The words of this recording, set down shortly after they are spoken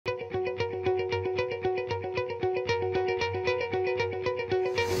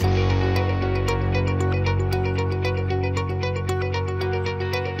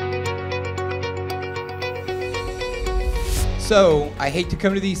So I hate to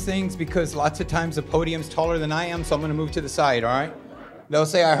come to these things because lots of times the podium's taller than I am, so I'm going to move to the side, all right? They'll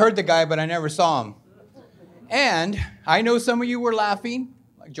say, I heard the guy, but I never saw him. And I know some of you were laughing,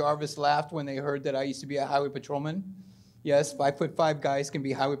 like Jarvis laughed when they heard that I used to be a highway patrolman. Yes, 5'5" guys can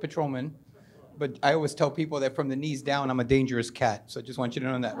be highway patrolmen. But I always tell people that from the knees down, I'm a dangerous cat. So I just want you to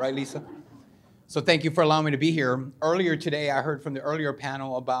know that, right, Lisa? So thank you for allowing me to be here. Earlier today, I heard from the earlier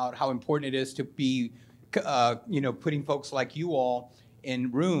panel about how important it is to be, putting folks like you all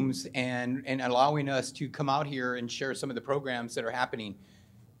in rooms and allowing us to come out here and share some of the programs that are happening.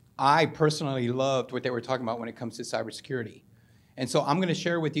 I personally loved what they were talking about when it comes to cybersecurity. And so I'm going to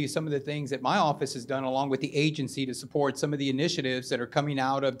share with you some of the things that my office has done along with the agency to support some of the initiatives that are coming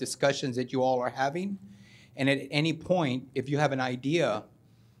out of discussions that you all are having. And at any point, if you have an idea,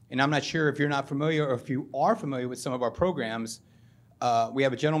 and I'm not sure if you're not familiar or if you are familiar with some of our programs, we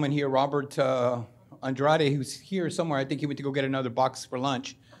have a gentleman here, Robert Andrade, who's here somewhere. I think he went to go get another box for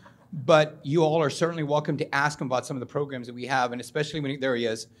lunch. But you all are certainly welcome to ask him about some of the programs that we have, and especially when, there he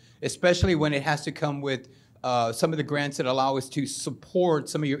is, especially when it has to come with some of the grants that allow us to support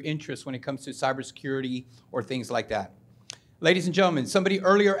some of your interests when it comes to cybersecurity or things like that. Ladies and gentlemen, somebody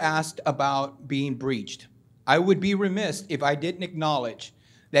earlier asked about being breached. I would be remiss if I didn't acknowledge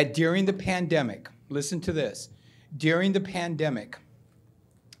that during the pandemic, listen to this, during the pandemic,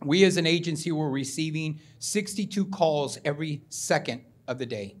 we as an agency were receiving 62 calls every second of the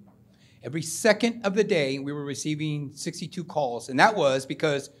day. Every second of the day, we were receiving 62 calls, and that was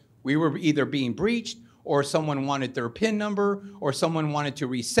because we were either being breached, or someone wanted their PIN number, or someone wanted to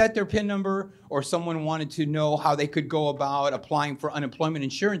reset their PIN number, or someone wanted to know how they could go about applying for unemployment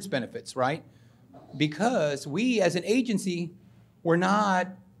insurance benefits, right? Because we as an agency were not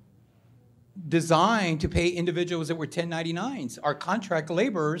designed to pay individuals that were 1099s. Our contract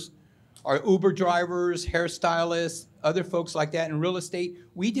laborers, our Uber drivers, hairstylists, other folks like that in real estate,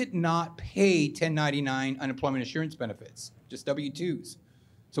 we did not pay 1099 unemployment insurance benefits, just W-2s.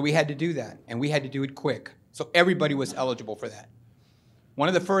 So we had to do that, and we had to do it quick. So everybody was eligible for that. One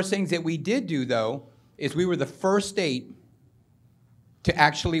of the first things that we did do, though, is we were the first state to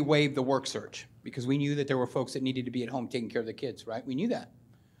actually waive the work search, because we knew that there were folks that needed to be at home taking care of their kids, right? We knew that.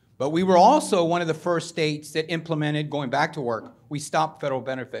 But we were also one of the first states that implemented going back to work. We stopped federal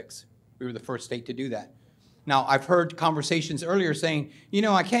benefits. We were the first state to do that. Now, I've heard conversations earlier saying,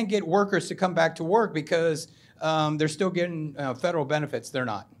 I can't get workers to come back to work because they're still getting federal benefits. They're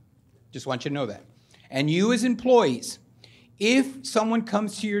not. Just want you to know that. And you as employees, if someone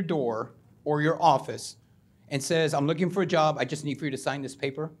comes to your door or your office and says, I'm looking for a job, I just need for you to sign this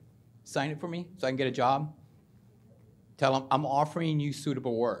paper, sign it for me so I can get a job, tell them I'm offering you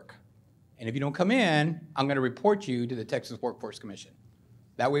suitable work. And if you don't come in, I'm going to report you to the Texas Workforce Commission.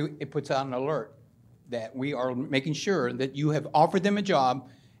 That way it puts out an alert that we are making sure that you have offered them a job,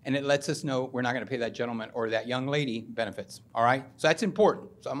 and it lets us know we're not going to pay that gentleman or that young lady benefits, all right? So that's important.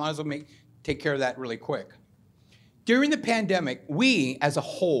 So I might as well take care of that really quick. During the pandemic, we as a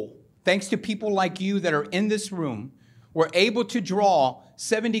whole, thanks to people like you that are in this room, were able to draw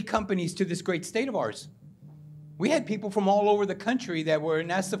 70 companies to this great state of ours. We had people from all over the country that were, and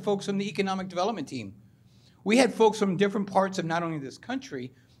that's the folks from the economic development team. We had folks from different parts of not only this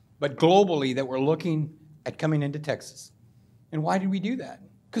country, but globally that were looking at coming into Texas. And why did we do that?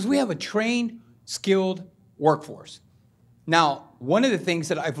 Because we have a trained, skilled workforce. Now, one of the things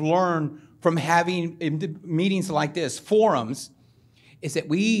that I've learned from having meetings like this, forums, is that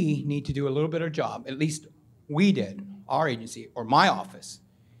we need to do a little bit of job, at least we did, our agency, or my office,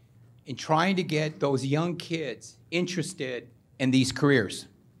 in trying to get those young kids interested in these careers.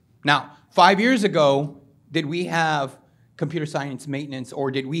 Now, 5 years ago, did we have computer science maintenance, or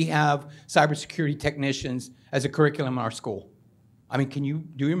did we have cybersecurity technicians as a curriculum in our school? I mean,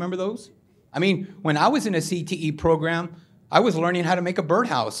 do you remember those? I mean, when I was in a CTE program, I was learning how to make a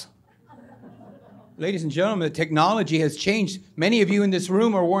birdhouse. Ladies and gentlemen, the technology has changed. Many of you in this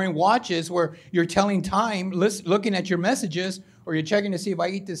room are wearing watches where you're telling time, looking at your messages, or you're checking to see if I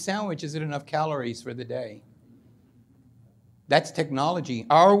eat this sandwich, is it enough calories for the day? That's technology.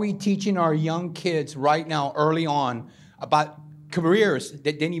 Are we teaching our young kids right now, early on, about careers that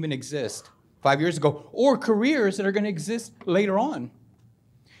didn't even exist 5 years ago, or careers that are going to exist later on?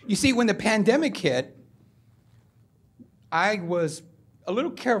 You see, when the pandemic hit, I was a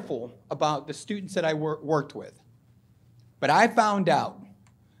little careful about the students that I worked with. But I found out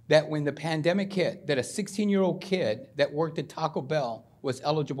that when the pandemic hit, that a 16-year-old kid that worked at Taco Bell was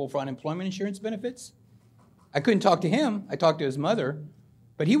eligible for unemployment insurance benefits. I couldn't talk to him. I talked to his mother,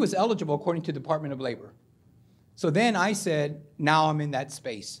 but he was eligible according to the Department of Labor. So then I said, now I'm in that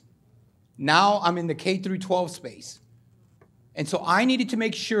space. Now I'm in the K through 12 space. And so I needed to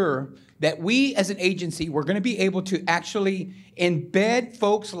make sure that we as an agency were going to be able to actually embed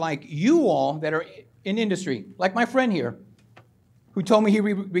folks like you all that are in industry, like my friend here, who told me he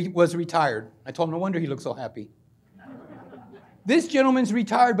was retired. I told him, no wonder he looks so happy. This gentleman's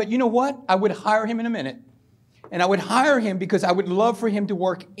retired, but you know what? I would hire him in a minute. And I would hire him because I would love for him to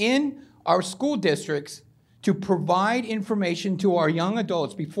work in our school districts to provide information to our young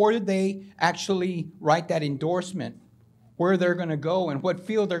adults before they actually write that endorsement, where they're going to go and what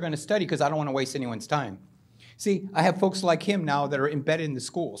field they're going to study, because I don't want to waste anyone's time. See, I have folks like him now that are embedded in the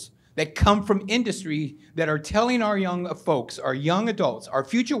schools, that come from industry, that are telling our young folks, our young adults, our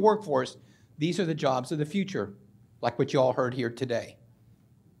future workforce, these are the jobs of the future, like what you all heard here today.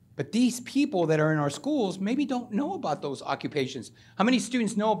 But these people that are in our schools maybe don't know about those occupations. How many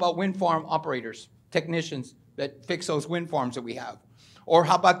students know about wind farm operators, technicians that fix those wind farms that we have? Or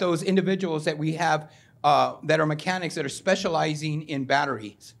how about those individuals that we have that are mechanics that are specializing in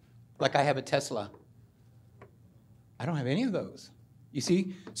batteries? Like I have a Tesla. I don't have any of those. You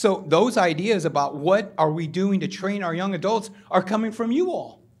see? So those ideas about what are we doing to train our young adults are coming from you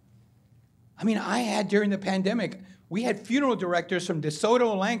all. I mean, I had during the pandemic, we had funeral directors from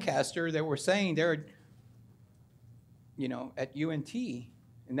DeSoto and Lancaster that were saying they're, at UNT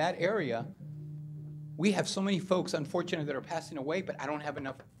in that area. We have so many folks, unfortunately, that are passing away, but I don't have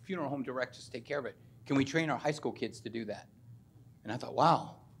enough funeral home directors to take care of it. Can we train our high school kids to do that? And I thought,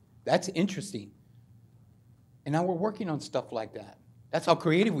 wow, that's interesting. And now we're working on stuff like that. That's how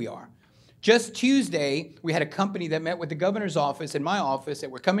creative we are. Just Tuesday, we had a company that met with the governor's office and my office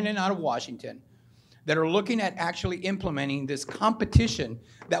that were coming in out of Washington that are looking at actually implementing this competition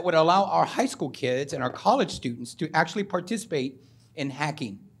that would allow our high school kids and our college students to actually participate in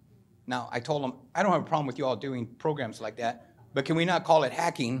hacking. Now, I told them, I don't have a problem with you all doing programs like that, but can we not call it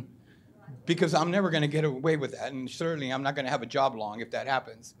hacking? Because I'm never going to get away with that, and certainly I'm not going to have a job long if that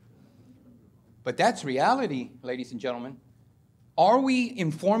happens. But that's reality, ladies and gentlemen. Are we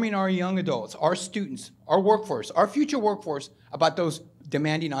informing our young adults, our students, our workforce, our future workforce about those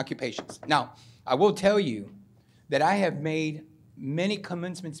demanding occupations? Now, I will tell you that I have made many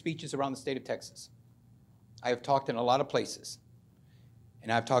commencement speeches around the state of Texas. I have talked in a lot of places.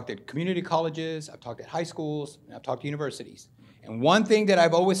 And I've talked at community colleges, I've talked at high schools, and I've talked to universities. And one thing that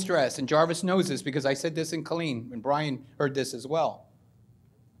I've always stressed, and Jarvis knows this because I said this in Killeen, and Bryan heard this as well,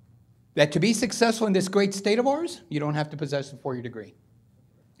 that to be successful in this great state of ours, you don't have to possess a four-year degree.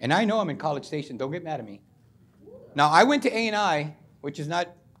 And I know I'm in College Station, don't get mad at me. Now, I went to A&I, which is not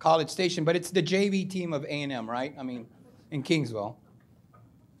College Station, but it's the JV team of A&M, right? I mean, in Kingsville.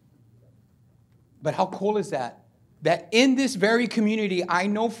 But how cool is that? That in this very community, I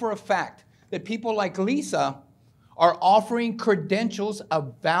know for a fact that people like Lisa are offering credentials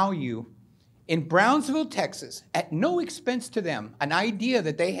of value in Brownsville, Texas, at no expense to them, an idea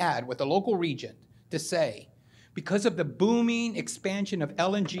that they had with the local region to say, because of the booming expansion of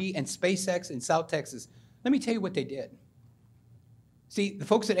LNG and SpaceX in South Texas, let me tell you what they did. See, the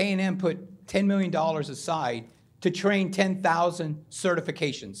folks at A&M put $10 million aside to train 10,000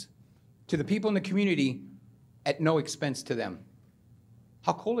 certifications to the people in the community at no expense to them.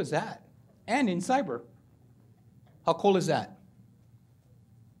 How cool is that? And in cyber. How cool is that?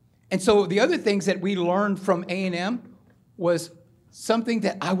 And so the other things that we learned from A&M was something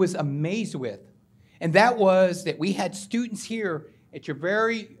that I was amazed with. And that was that we had students here at your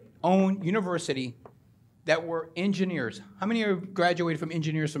very own university that were engineers. How many have graduated from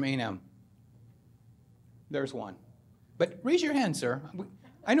engineers from A&M? There's one. But raise your hand, sir.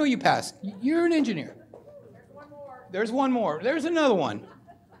 I know you passed. You're an engineer. There's one more. There's one more. There's another one.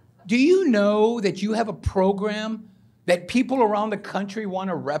 Do you know that you have a program that people around the country want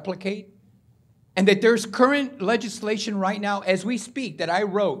to replicate? And that there's current legislation right now as we speak that I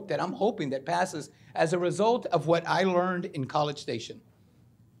wrote that I'm hoping that passes as a result of what I learned in College Station.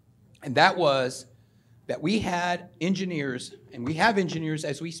 And that was that we had engineers, and we have engineers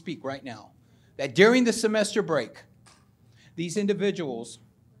as we speak right now, that during the semester break, these individuals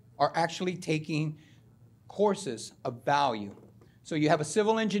are actually taking courses of value. So you have a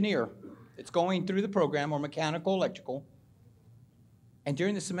civil engineer that's going through the program, or mechanical, electrical, and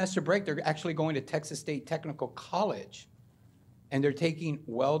during the semester break, they're actually going to Texas State Technical College, and they're taking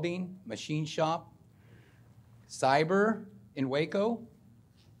welding, machine shop, cyber in Waco.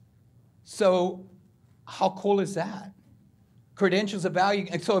 So how cool is that? Credentials of value.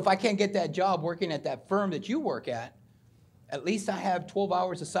 And so if I can't get that job working at that firm that you work at least I have 12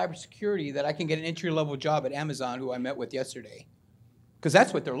 hours of cybersecurity that I can get an entry-level job at Amazon, who I met with yesterday. Because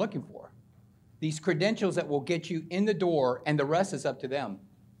that's what they're looking for. These credentials that will get you in the door, and the rest is up to them.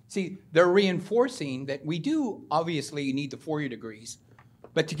 See, they're reinforcing that we do obviously need the 4-year degrees,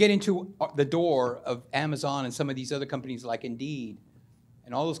 but to get into the door of Amazon and some of these other companies like Indeed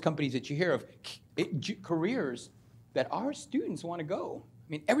and all those companies that you hear of, careers that our students want to go. I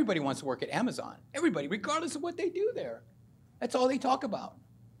mean, everybody wants to work at Amazon. Everybody, regardless of what they do there. That's all they talk about.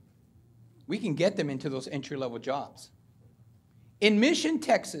 We can get them into those entry-level jobs. In Mission,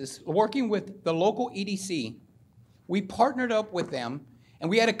 Texas, working with the local EDC, we partnered up with them, and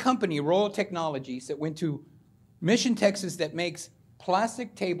we had a company, Royal Technologies, that went to Mission, Texas, that makes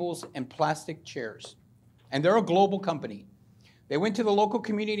plastic tables and plastic chairs. And they're a global company. They went to the local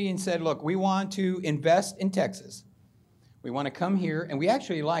community and said, look, we want to invest in Texas. We want to come here, and we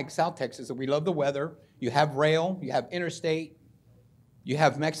actually like South Texas. We love the weather. You have rail, you have interstate, you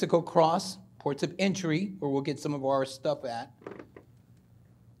have Mexico Cross, ports of entry, where we'll get some of our stuff at.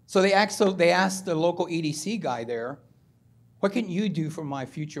 So they asked the local EDC guy there, what can you do for my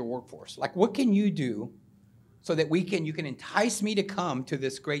future workforce? Like, what can you do so that you can entice me to come to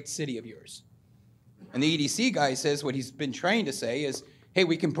this great city of yours? And the EDC guy says what he's been trained to say is, hey,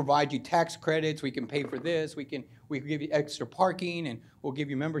 we can provide you tax credits, we can pay for this, we can give you extra parking, and we'll give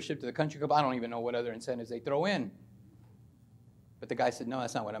you membership to the country club. I don't even know what other incentives they throw in. But the guy said, no,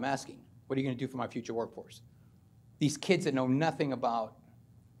 that's not what I'm asking. What are you going to do for my future workforce? These kids that know nothing about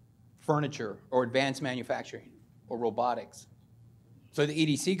furniture or advanced manufacturing or robotics. So the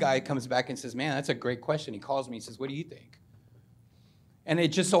EDC guy comes back and says, man, that's a great question. He calls me and says, what do you think? And it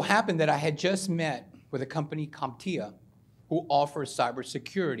just so happened that I had just met with a company, CompTIA, who offers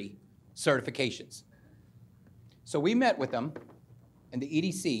cybersecurity certifications. So we met with them and the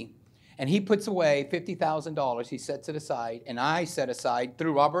EDC, and he puts away $50,000. He sets it aside, and I set aside,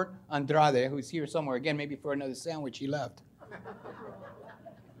 through Robert Andrade, who's here somewhere, again, maybe for another sandwich he left.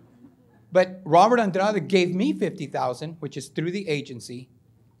 But Robert Andrade gave me $50,000, which is through the agency,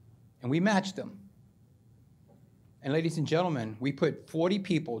 and we matched them. And ladies and gentlemen, we put 40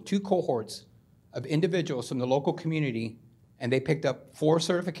 people, 2 cohorts of individuals from the local community, and they picked up 4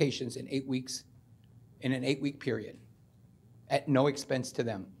 certifications in 8 weeks, in an 8-week period, at no expense to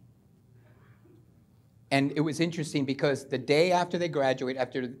them. And it was interesting because the day after they graduate,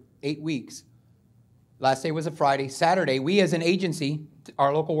 after 8 weeks, last day was a Friday, Saturday, we as an agency,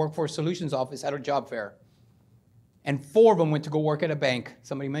 our local Workforce Solutions office, had a job fair. And 4 of them went to go work at a bank.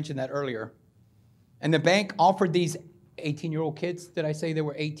 Somebody mentioned that earlier. And the bank offered these 18-year-old kids, did I say they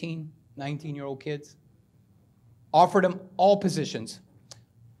were 18, 19-year-old kids? Offered them all positions.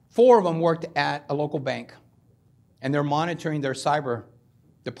 4 of them worked at a local bank, and they're monitoring their cyber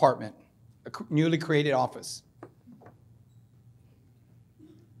department, a newly created office.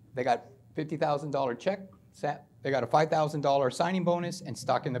 They got $50,000 check, they got a $5,000 signing bonus, and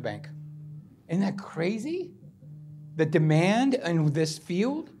stock in the bank. Isn't that crazy? The demand in this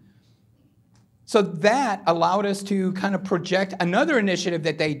field? So that allowed us to kind of project another initiative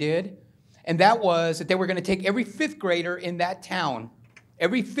that they did, and that was that they were going to take every 5th grader in that town,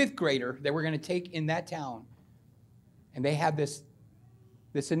 every 5th grader they were going to take in that town, and they had this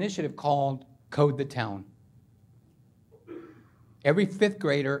initiative called Code the Town. Every 5th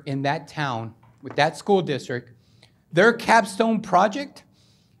grader in that town, with that school district, their capstone project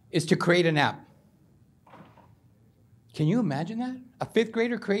is to create an app. Can you imagine that? A 5th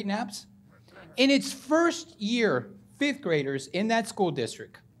grader creating apps? In its first year, 5th graders in that school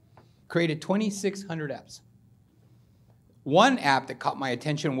district created 2,600 apps. One app that caught my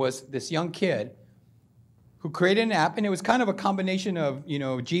attention was this young kid who created an app, and it was kind of a combination of,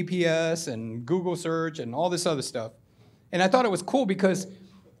 GPS and Google search and all this other stuff. And I thought it was cool because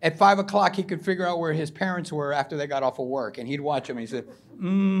at 5 o'clock, he could figure out where his parents were after they got off of work, and he'd watch them, and he said,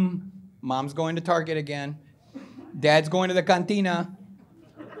 Mom's going to Target again. Dad's going to the cantina.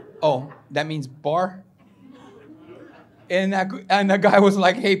 Oh, that means bar? And the guy was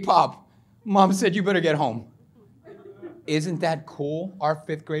like, hey, Pop, Mom said you better get home. Isn't that cool? Our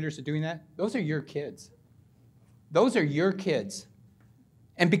 5th graders are doing that. Those are your kids. Those are your kids.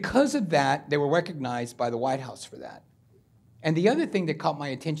 And because of that, they were recognized by the White House for that. And the other thing that caught my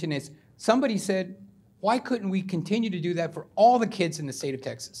attention is somebody said, why couldn't we continue to do that for all the kids in the state of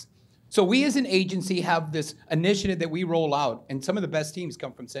Texas? So we as an agency have this initiative that we roll out, and some of the best teams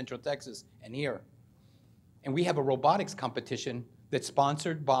come from Central Texas and here. And we have a robotics competition that's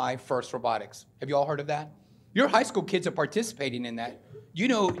sponsored by First Robotics. Have you all heard of that? Your high school kids are participating in that. Do you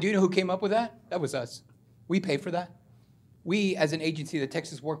know who came up with that? That was us. We pay for that. We, as an agency, the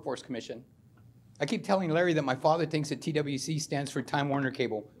Texas Workforce Commission. I keep telling Larry that my father thinks that TWC stands for Time Warner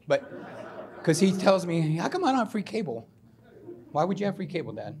Cable, but because he tells me, how come I don't have free cable? Why would you have free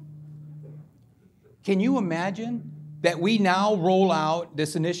cable, Dad? Can you imagine that we now roll out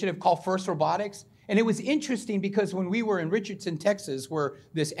this initiative called First Robotics. And it was interesting because when we were in Richardson, Texas, where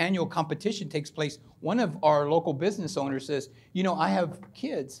this annual competition takes place, one of our local business owners says, you know, I have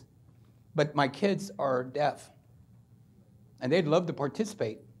kids, but my kids are deaf, and they'd love to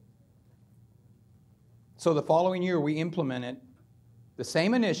participate. So the following year, we implemented the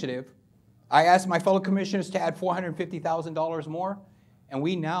same initiative. I asked my fellow commissioners to add $450,000 more, and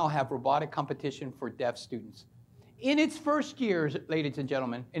we now have robotic competition for deaf students. In its first year, ladies and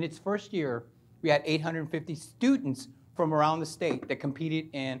gentlemen, in its first year, we had 850 students from around the state that competed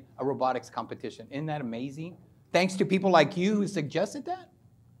in a robotics competition. Isn't that amazing? Thanks to people like you who suggested that.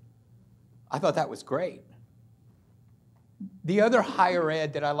 I thought that was great. The other higher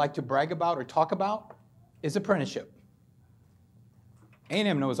ed that I like to brag about or talk about is apprenticeship.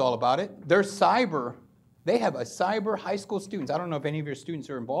 A&M knows all about it. They have a cyber high school students. I don't know if any of your students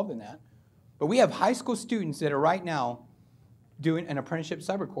are involved in that, but we have high school students that are right now doing an apprenticeship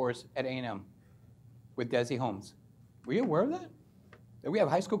cyber course at A&M with Desi Holmes. Were you aware of that? That we have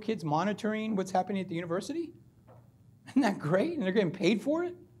high school kids monitoring what's happening at the university? Isn't that great? And they're getting paid for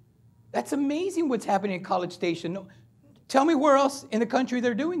it? That's amazing what's happening at College Station. Tell me where else in the country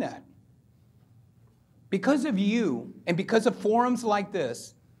they're doing that. Because of you and because of forums like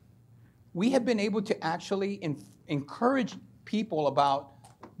this, we have been able to actually encourage people about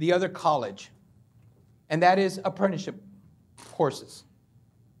the other college, and that is apprenticeship courses.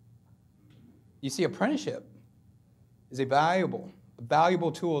 You see, apprenticeship is a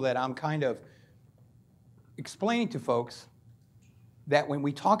valuable tool that I'm kind of explaining to folks that when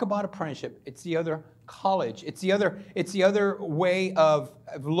we talk about apprenticeship, it's the other college. It's the other way of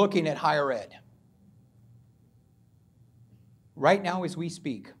looking at higher ed. Right now, as we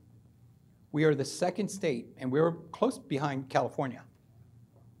speak, we are the second state, and we're close behind California.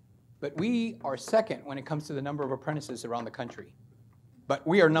 But we are second when it comes to the number of apprentices around the country. But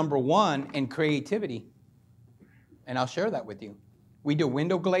we are number one in creativity, and I'll share that with you. We do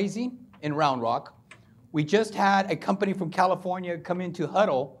window glazing in Round Rock. We just had a company from California come into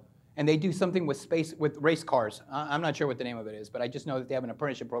Huddle, and they do something with race cars. I'm not sure what the name of it is, but I just know that they have an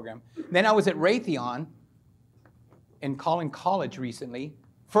apprenticeship program. Then I was at Raytheon in Collin College recently,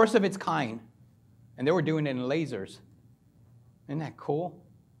 first of its kind, and they were doing it in lasers. Isn't that cool?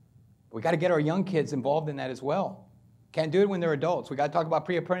 We got to get our young kids involved in that as well. Can't do it when they're adults. We got to talk about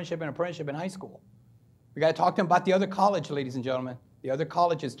pre-apprenticeship and apprenticeship in high school. We got to talk to them about the other college, ladies and gentlemen. The other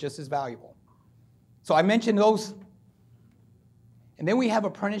college is just as valuable. So I mentioned those. And then we have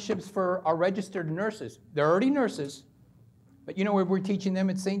apprenticeships for our registered nurses. They're already nurses, but you know where we're teaching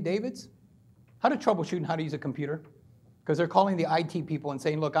them at St. David's? How to troubleshoot and how to use a computer. Because they're calling the IT people and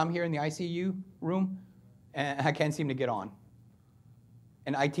saying, look, I'm here in the ICU room, and I can't seem to get on.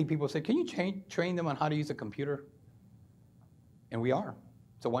 And IT people say, can you train them on how to use a computer? And we are.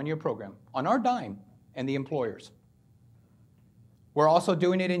 It's a one-year program on our dime and the employers. We're also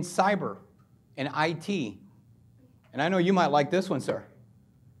doing it in cyber and IT. And I know you might like this one, sir.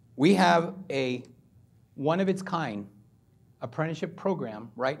 We have a one-of-its-kind apprenticeship program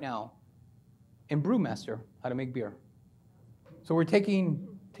right now in Brewmaster, how to make beer. So we're taking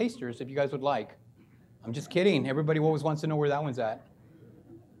tasters if you guys would like. I'm just kidding. Everybody always wants to know where that one's at.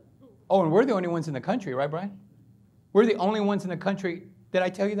 Oh, and we're the only ones in the country, right, Bryan? We're the only ones in the country. Did I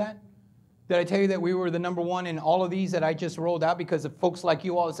tell you that? Did I tell you that we were the number one in all of these that I just rolled out because of folks like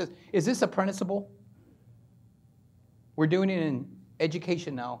you all that says, is this apprenticeable? We're doing it in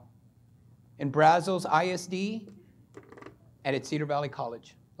education now. In Brazos ISD and at Cedar Valley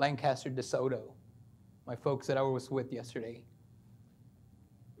College, Lancaster, DeSoto, my folks that I was with yesterday.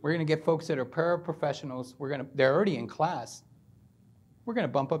 We're going to get folks that are paraprofessionals. They're already in class. We're going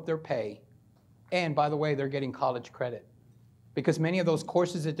to bump up their pay. And by the way, they're getting college credit because many of those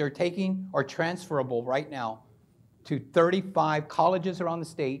courses that they're taking are transferable right now to 35 colleges around the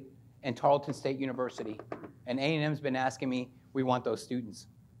state and Tarleton State University. And A&M's been asking me, we want those students.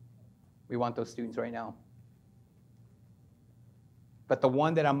 We want those students right now. But the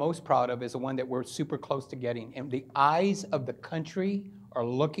one that I'm most proud of is the one that we're super close to getting. And the eyes of the country are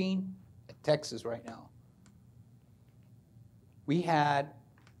looking at Texas right now. We had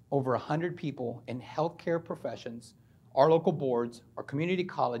over 100 people in healthcare professions, our local boards, our community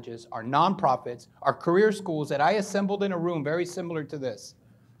colleges, our nonprofits, our career schools that I assembled in a room very similar to this.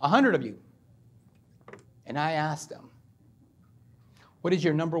 100 of you. And I asked them, what is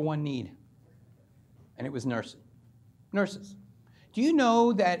your number one need? And it was nurses. Nurses. Do you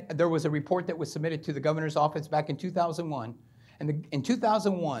know that there was a report that was submitted to the governor's office back in 2001? And in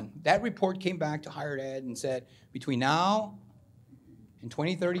 2001, that report came back to higher ed and said, between now and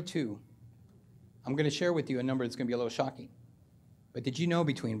 2032, I'm going to share with you a number that's going to be a little shocking. But did you know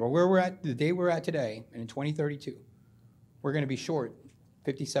between where we're at, the day we're at today, and in 2032, we're going to be short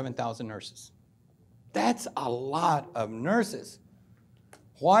 57,000 nurses. That's a lot of nurses.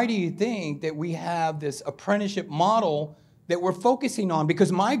 Why do you think that we have this apprenticeship model that we're focusing on?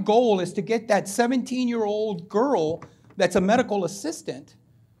 Because my goal is to get that 17-year-old girl that's a medical assistant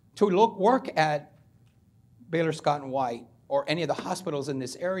to work at Baylor Scott & White or any of the hospitals in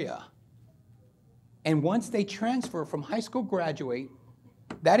this area. And once they transfer from high school graduate,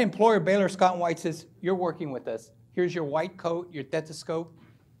 that employer, Baylor Scott & White, says, you're working with us. Here's your white coat, your stethoscope,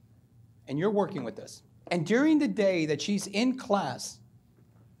 and you're working with us. And during the day that she's in class,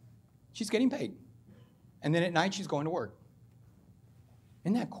 she's getting paid. And then at night, she's going to work.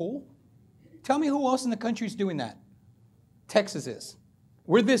 Isn't that cool? Tell me who else in the country is doing that. Texas is.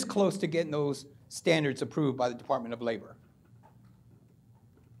 We're this close to getting those standards approved by the Department of Labor.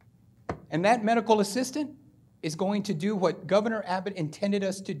 And that medical assistant is going to do what Governor Abbott intended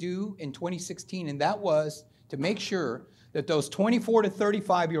us to do in 2016, and that was to make sure that those 24 to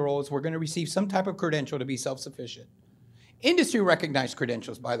 35-year-olds were going to receive some type of credential to be self-sufficient. Industry-recognized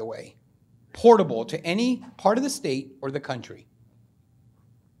credentials, by the way, portable to any part of the state or the country.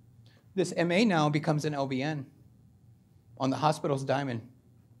 This MA now becomes an LVN on the hospital's dime,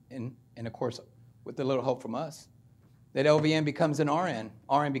 and of course, with a little help from us. That LVN becomes an RN,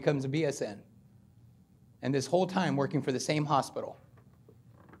 RN becomes a BSN. And this whole time working for the same hospital.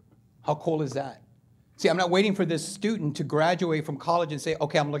 How cool is that? See, I'm not waiting for this student to graduate from college and say,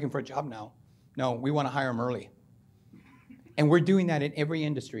 okay, I'm looking for a job now. No, we want to hire them early. And we're doing that in every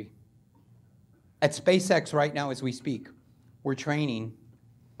industry. At SpaceX right now as we speak, we're training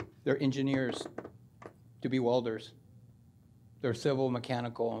their engineers to be welders. Their civil,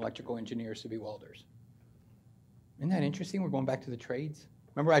 mechanical, and electrical engineers to be welders. Isn't that interesting? We're going back to the trades.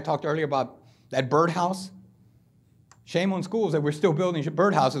 Remember I talked earlier about that birdhouse? Shame on schools that we're still building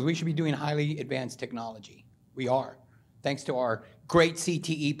birdhouses. We should be doing highly advanced technology. We are, thanks to our great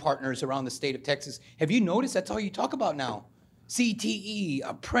CTE partners around the state of Texas. Have you noticed that's all you talk about now? CTE,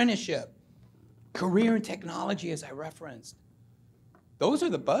 apprenticeship, career in technology, as I referenced. Those are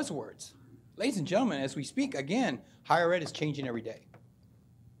the buzzwords. Ladies and gentlemen, as we speak, again, higher ed is changing every day.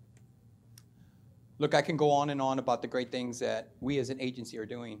 Look, I can go on and on about the great things that we as an agency are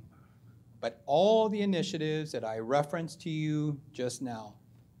doing, but all the initiatives that I referenced to you just now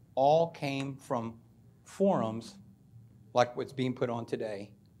all came from forums like what's being put on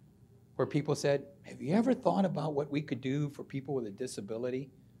today, where people said, have you ever thought about what we could do for people with a disability?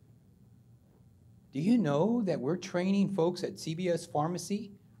 Do you know that we're training folks at CVS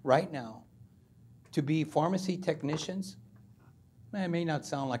Pharmacy right now to be pharmacy technicians? It may not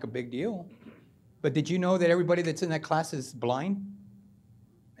sound like a big deal, but did you know that everybody that's in that class is blind?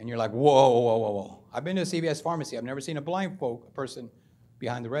 And you're like, whoa, whoa, whoa, whoa. I've been to a CVS Pharmacy. I've never seen a blind person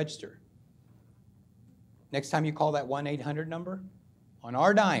behind the register. Next time you call that 1-800 number, on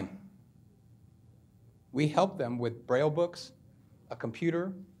our dime, we help them with Braille books, a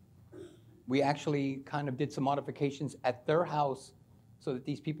computer. We actually kind of did some modifications at their house so that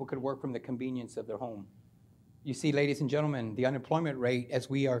these people could work from the convenience of their home. You see, ladies and gentlemen, the unemployment rate, as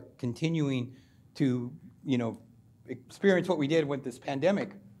we are continuing to, experience what we did with this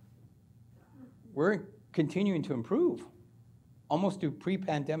pandemic, we're continuing to improve, almost to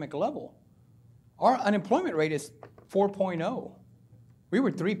pre-pandemic level. Our unemployment rate is 4.0. We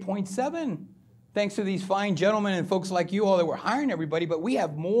were 3.7, thanks to these fine gentlemen and folks like you all that were hiring everybody, but we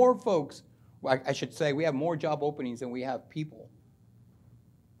have more folks, I should say, we have more job openings than we have people.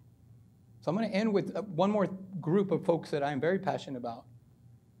 So I'm going to end with one more group of folks that I'm very passionate about.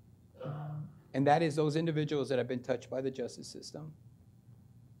 And that is those individuals that have been touched by the justice system.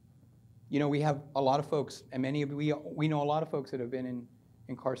 We have a lot of folks, and we know a lot of folks that have been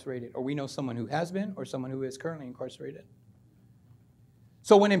incarcerated, or we know someone who has been, or someone who is currently incarcerated.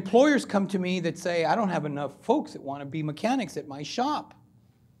 So when employers come to me that say, I don't have enough folks that want to be mechanics at my shop.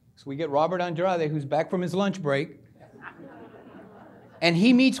 So we get Robert Andrade, who's back from his lunch break, and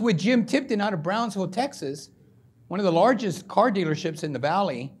he meets with Jim Tipton out of Brownsville, Texas, one of the largest car dealerships in the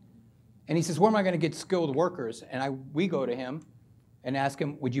valley. And he says, where am I going to get skilled workers? And we go to him and ask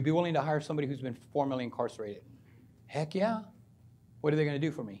him, would you be willing to hire somebody who's been formerly incarcerated? Heck yeah. What are they going to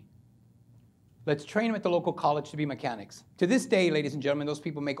do for me? Let's train them at the local college to be mechanics. To this day, ladies and gentlemen, those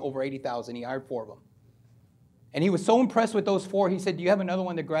people make over $80,000. He hired 4 of them. And he was so impressed with those 4, he said, do you have another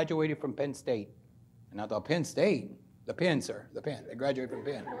one that graduated from Penn State? And I thought, Penn State? The Penn, sir, the Penn. They graduated from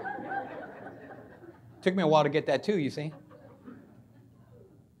Penn. Took me a while to get that too, you see.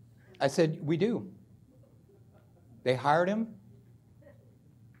 I said, we do. They hired him.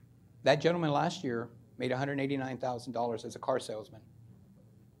 That gentleman last year made $189,000 as a car salesman.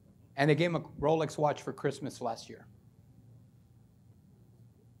 And they gave him a Rolex watch for Christmas last year.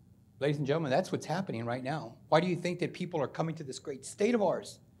 Ladies and gentlemen, that's what's happening right now. Why do you think that people are coming to this great state of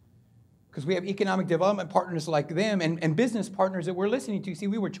ours? Because we have economic development partners like them and business partners that we're listening to. See,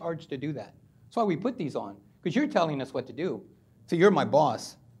 we were charged to do that. That's why we put these on, because you're telling us what to do. So you're my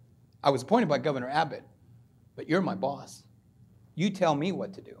boss. I was appointed by Governor Abbott, but you're my boss. You tell me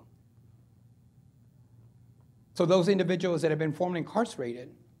what to do. So those individuals that have been formerly incarcerated,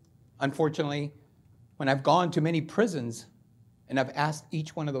 unfortunately, when I've gone to many prisons and I've asked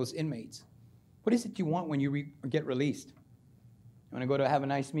each one of those inmates, what is it you want when you get released? You want to go to have a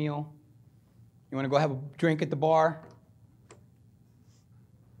nice meal? You want to go have a drink at the bar?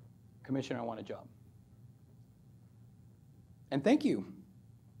 Commissioner, I want a job. And thank you.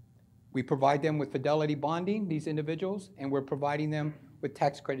 We provide them with fidelity bonding, these individuals, and we're providing them with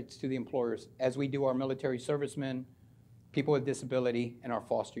tax credits to the employers, as we do our military servicemen, people with disability, and our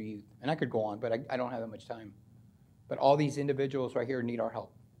foster youth. And I could go on, but I don't have that much time. But all these individuals right here need our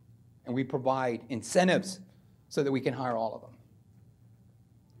help. And we provide incentives so that we can hire all of them.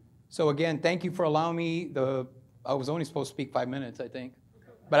 So again, thank you for allowing me I was only supposed to speak 5 minutes, I think.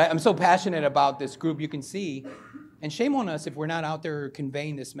 But I'm so passionate about this group, you can see. And shame on us if we're not out there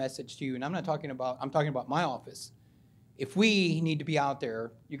conveying this message to you. And I'm talking about my office. If we need to be out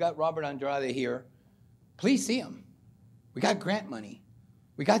there, you got Robert Andrade here, please see him. We got grant money.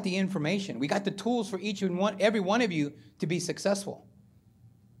 We got the information. We got the tools for every one of you to be successful.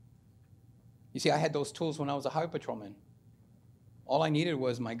 You see, I had those tools when I was a highway patrolman. All I needed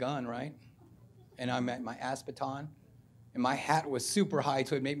was my gun, right? And I met my ass baton. And my hat was super high,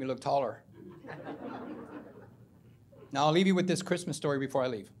 so it made me look taller. Now, I'll leave you with this Christmas story before I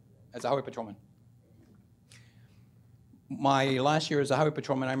leave as a highway patrolman. My last year as a highway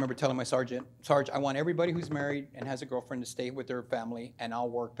patrolman, I remember telling my sergeant, Sarge, I want everybody who's married and has a girlfriend to stay with their family, and I'll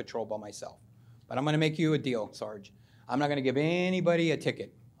work patrol by myself. But I'm going to make you a deal, Sarge. I'm not going to give anybody a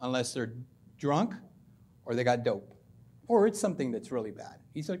ticket unless they're drunk or they got dope or it's something that's really bad.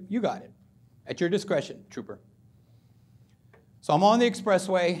 He said, you got it. At your discretion, trooper. So I'm on the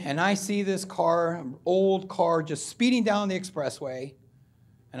expressway, and I see this car, old car, just speeding down the expressway.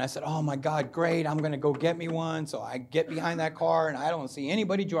 And I said, oh, my God, great. I'm going to go get me one. So I get behind that car, and I don't see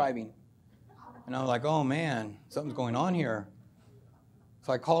anybody driving. And I was like, oh, man, something's going on here.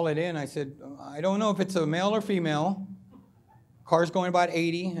 So I call it in. I said, I don't know if it's a male or female. Car's going about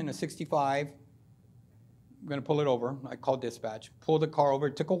 80 and a 65. I'm going to pull it over. I called dispatch. Pulled the car over.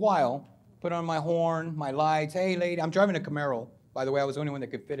 It took a while. Put on my horn, my lights. Hey, lady. I'm driving a Camaro. By the way, I was the only one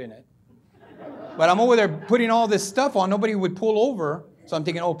that could fit in it. But I'm over there putting all this stuff on. Nobody would pull over. So I'm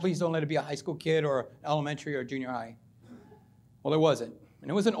thinking, oh, please don't let it be a high school kid or elementary or junior high. Well, it wasn't.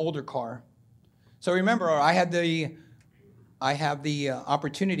 And it was an older car. So remember, I have the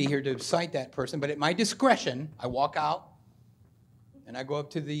opportunity here to cite that person. But at my discretion, I walk out. And I go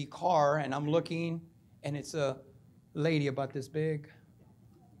up to the car. And I'm looking. And it's a lady about this big.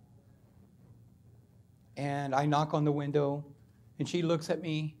 And I knock on the window. And she looks at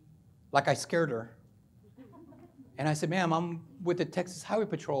me like I scared her. And I said, ma'am, I'm with the Texas Highway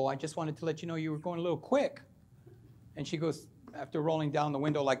Patrol. I just wanted to let you know you were going a little quick. And she goes, after rolling down the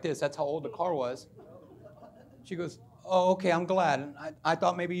window like this, that's how old the car was. She goes, oh, okay, I'm glad. I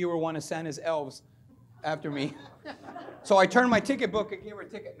thought maybe you were one of Santa's elves after me. So I turned my ticket book and gave her a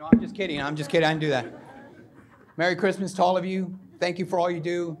ticket. No, I'm just kidding. I didn't do that. Merry Christmas to all of you. Thank you for all you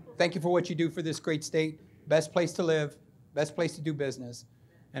do. Thank you for what you do for this great state. Best place to live. Best place to do business.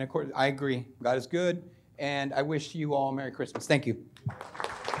 And of course, I agree. God is good. And I wish you all Merry Christmas. Thank you.